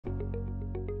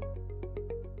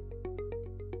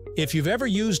If you've ever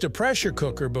used a pressure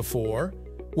cooker before,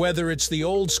 whether it's the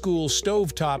old-school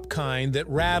stovetop kind that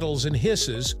rattles and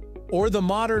hisses, or the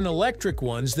modern electric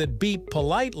ones that beep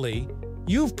politely,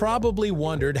 you've probably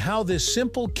wondered how this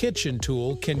simple kitchen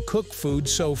tool can cook food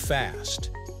so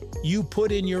fast. You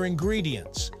put in your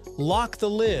ingredients, lock the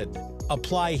lid,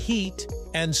 apply heat,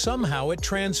 and somehow it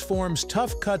transforms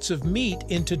tough cuts of meat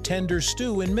into tender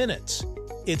stew in minutes.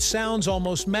 It sounds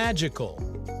almost magical,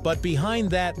 but behind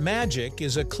that magic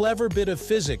is a clever bit of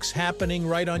physics happening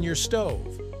right on your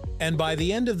stove. And by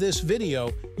the end of this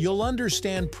video, you'll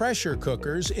understand pressure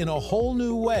cookers in a whole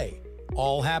new way,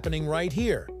 all happening right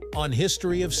here on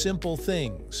History of Simple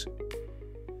Things.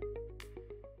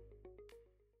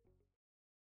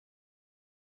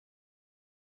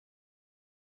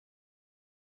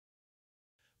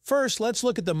 First, let's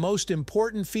look at the most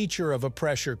important feature of a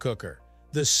pressure cooker,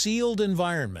 the sealed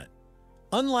environment.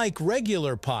 Unlike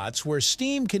regular pots where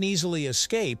steam can easily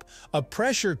escape, a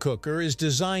pressure cooker is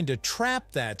designed to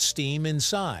trap that steam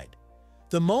inside.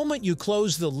 The moment you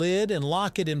close the lid and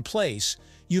lock it in place,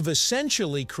 you've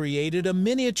essentially created a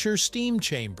miniature steam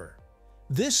chamber.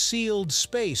 This sealed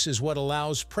space is what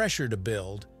allows pressure to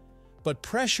build. But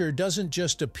pressure doesn't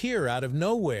just appear out of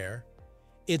nowhere.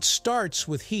 It starts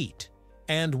with heat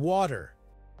and water.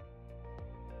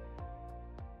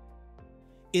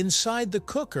 Inside the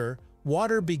cooker,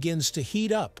 water begins to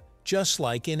heat up, just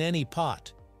like in any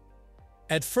pot.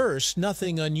 At first,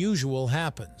 nothing unusual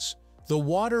happens. The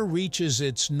water reaches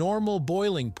its normal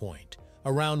boiling point,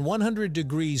 around 100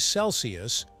 degrees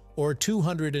Celsius or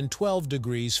 212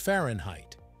 degrees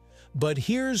Fahrenheit. But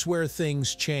here's where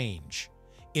things change.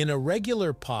 In a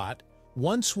regular pot,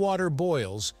 once water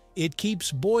boils, it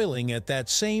keeps boiling at that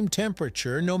same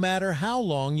temperature no matter how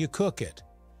long you cook it.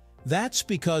 That's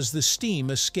because the steam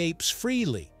escapes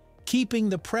freely, keeping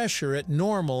the pressure at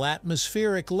normal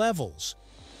atmospheric levels.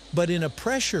 But in a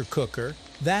pressure cooker,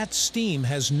 that steam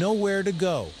has nowhere to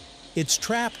go. It's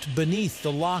trapped beneath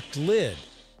the locked lid,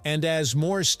 and as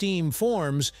more steam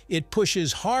forms, it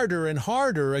pushes harder and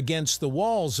harder against the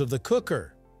walls of the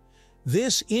cooker.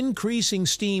 This increasing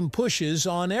steam pushes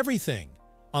on everything,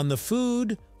 on the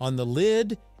food, on the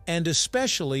lid, and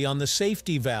especially on the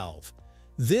safety valve.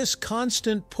 This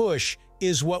constant push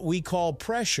is what we call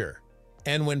pressure.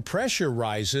 And when pressure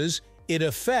rises, it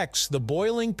affects the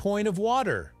boiling point of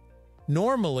water.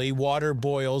 Normally, water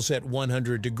boils at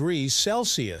 100 degrees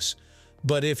Celsius,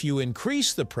 but if you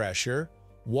increase the pressure,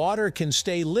 water can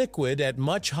stay liquid at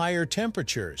much higher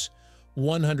temperatures,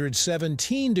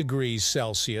 117 degrees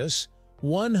Celsius,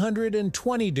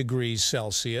 120 degrees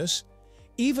Celsius,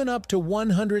 even up to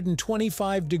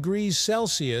 125 degrees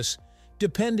Celsius,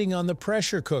 depending on the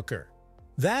pressure cooker.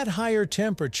 That higher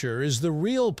temperature is the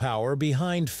real power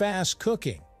behind fast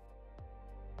cooking.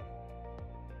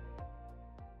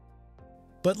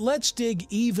 But let's dig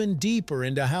even deeper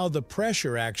into how the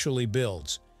pressure actually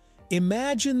builds.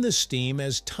 Imagine the steam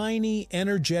as tiny,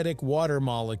 energetic water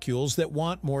molecules that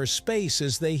want more space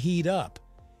as they heat up.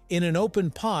 In an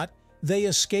open pot, they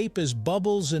escape as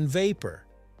bubbles and vapor.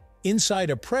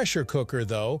 Inside a pressure cooker,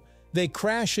 though, they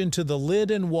crash into the lid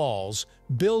and walls,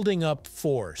 building up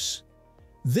force.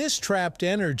 This trapped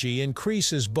energy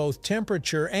increases both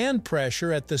temperature and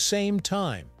pressure at the same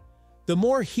time. The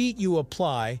more heat you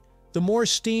apply, the more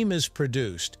steam is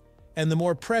produced, and the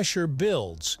more pressure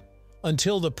builds,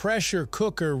 until the pressure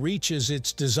cooker reaches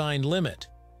its design limit.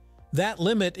 That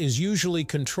limit is usually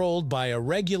controlled by a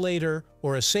regulator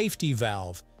or a safety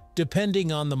valve,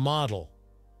 depending on the model.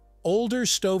 Older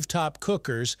stovetop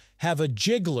cookers have a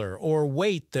jiggler or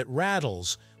weight that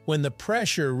rattles when the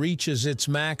pressure reaches its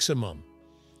maximum.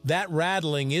 That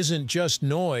rattling isn't just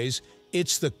noise,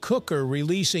 it's the cooker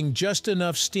releasing just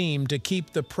enough steam to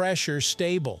keep the pressure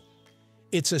stable.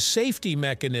 It's a safety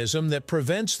mechanism that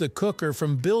prevents the cooker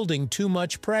from building too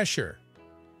much pressure.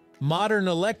 Modern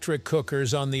electric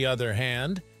cookers, on the other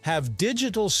hand, have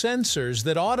digital sensors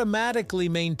that automatically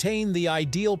maintain the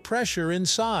ideal pressure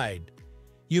inside.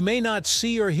 You may not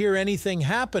see or hear anything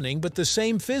happening, but the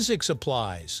same physics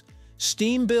applies.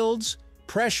 Steam builds,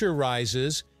 pressure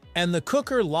rises, and the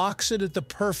cooker locks it at the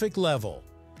perfect level.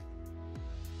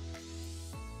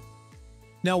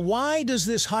 Now, why does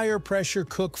this higher pressure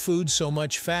cook food so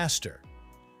much faster?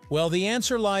 Well, the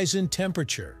answer lies in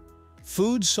temperature.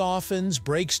 Food softens,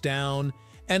 breaks down,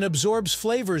 and absorbs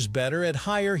flavors better at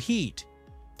higher heat.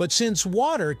 But since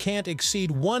water can't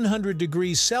exceed 100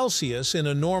 degrees Celsius in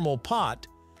a normal pot,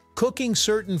 cooking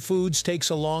certain foods takes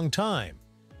a long time.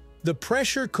 The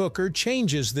pressure cooker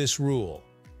changes this rule.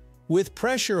 With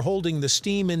pressure holding the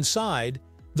steam inside,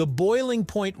 the boiling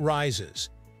point rises,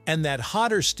 and that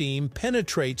hotter steam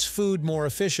penetrates food more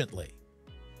efficiently.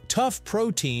 Tough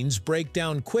proteins break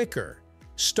down quicker,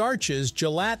 starches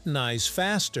gelatinize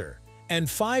faster, and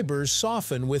fibers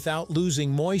soften without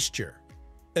losing moisture.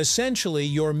 Essentially,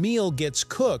 your meal gets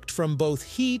cooked from both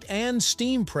heat and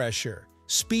steam pressure,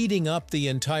 speeding up the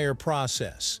entire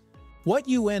process. What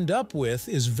you end up with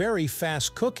is very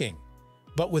fast cooking,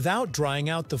 but without drying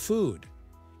out the food.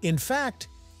 In fact,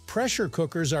 pressure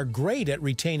cookers are great at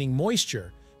retaining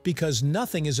moisture because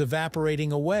nothing is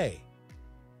evaporating away.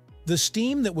 The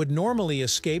steam that would normally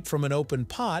escape from an open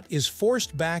pot is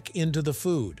forced back into the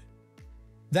food.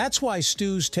 That's why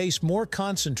stews taste more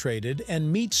concentrated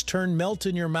and meats turn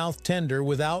melt-in-your-mouth tender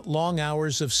without long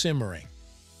hours of simmering.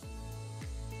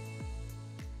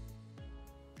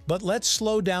 But let's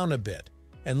slow down a bit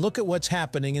and look at what's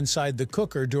happening inside the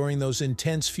cooker during those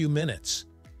intense few minutes.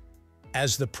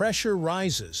 As the pressure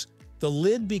rises, the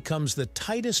lid becomes the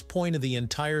tightest point of the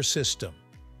entire system.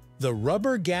 The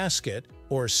rubber gasket,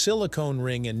 or silicone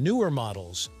ring in newer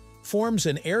models, forms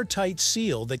an airtight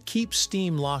seal that keeps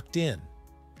steam locked in.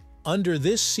 Under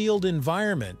this sealed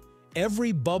environment,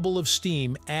 every bubble of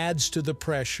steam adds to the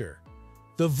pressure.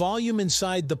 The volume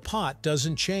inside the pot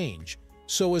doesn't change,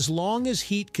 so as long as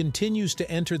heat continues to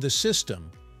enter the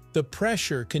system, the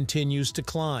pressure continues to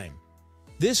climb.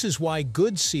 This is why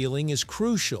good sealing is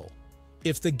crucial.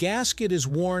 If the gasket is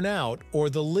worn out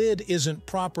or the lid isn't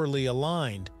properly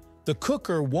aligned, the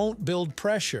cooker won't build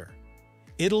pressure.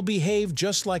 It'll behave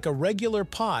just like a regular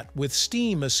pot with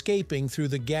steam escaping through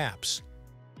the gaps.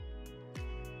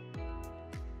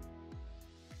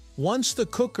 Once the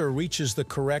cooker reaches the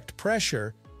correct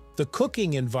pressure, the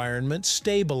cooking environment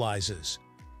stabilizes.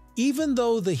 Even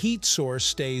though the heat source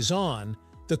stays on,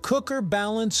 the cooker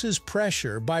balances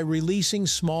pressure by releasing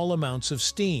small amounts of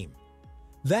steam.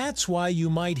 That's why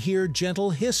you might hear gentle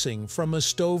hissing from a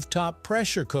stovetop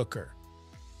pressure cooker.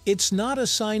 It's not a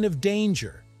sign of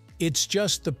danger, it's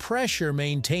just the pressure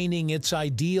maintaining its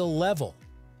ideal level.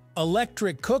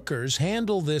 Electric cookers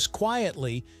handle this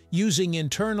quietly using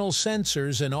internal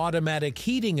sensors and automatic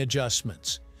heating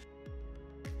adjustments.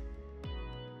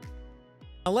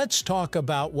 Now let's talk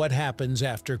about what happens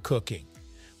after cooking.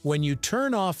 When you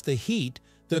turn off the heat,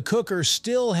 the cooker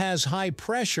still has high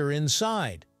pressure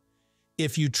inside.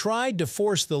 If you tried to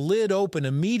force the lid open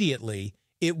immediately,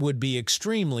 it would be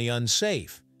extremely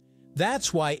unsafe.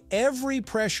 That's why every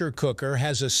pressure cooker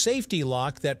has a safety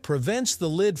lock that prevents the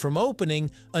lid from opening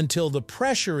until the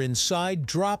pressure inside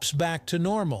drops back to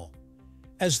normal.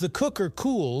 As the cooker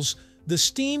cools, the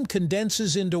steam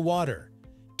condenses into water,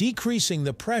 decreasing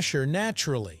the pressure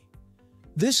naturally.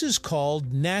 This is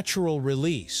called natural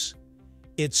release.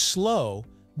 It's slow,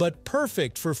 but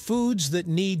perfect for foods that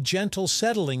need gentle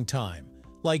settling time,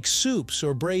 like soups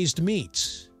or braised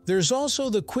meats. There's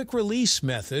also the quick release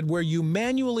method where you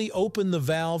manually open the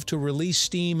valve to release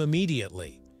steam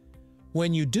immediately.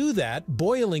 When you do that,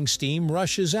 boiling steam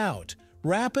rushes out,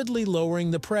 rapidly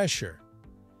lowering the pressure.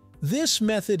 This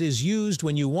method is used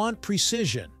when you want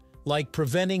precision, like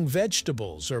preventing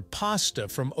vegetables or pasta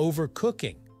from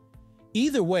overcooking.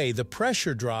 Either way, the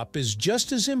pressure drop is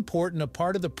just as important a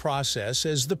part of the process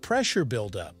as the pressure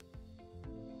buildup.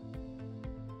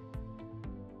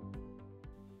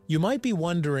 You might be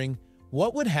wondering,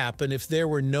 what would happen if there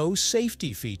were no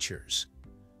safety features?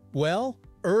 Well,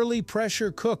 early pressure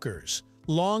cookers,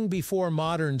 long before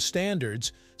modern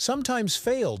standards, sometimes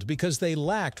failed because they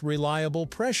lacked reliable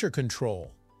pressure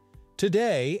control.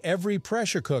 Today, every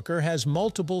pressure cooker has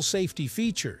multiple safety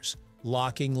features: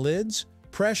 locking lids,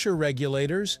 pressure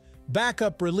regulators,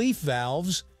 backup relief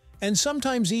valves, and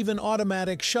sometimes even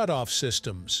automatic shutoff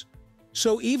systems.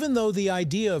 So even though the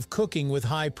idea of cooking with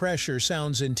high pressure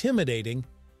sounds intimidating,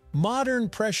 modern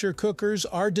pressure cookers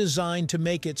are designed to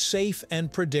make it safe and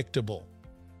predictable.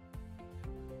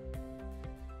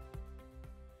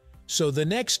 So the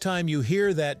next time you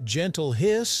hear that gentle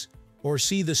hiss or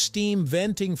see the steam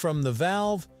venting from the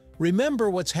valve, remember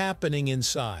what's happening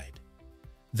inside.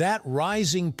 That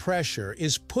rising pressure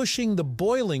is pushing the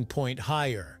boiling point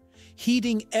higher,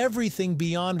 heating everything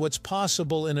beyond what's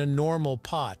possible in a normal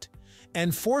pot,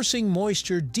 and forcing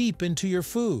moisture deep into your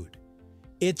food.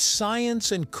 It's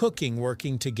science and cooking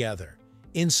working together,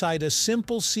 inside a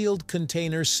simple sealed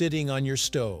container sitting on your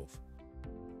stove.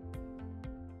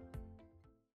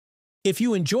 If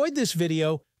you enjoyed this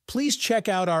video, please check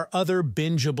out our other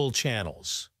bingeable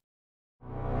channels.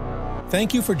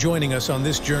 Thank you for joining us on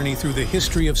this journey through the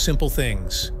history of simple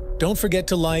things. Don't forget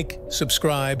to like,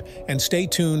 subscribe, and stay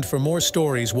tuned for more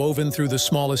stories woven through the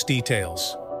smallest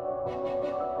details.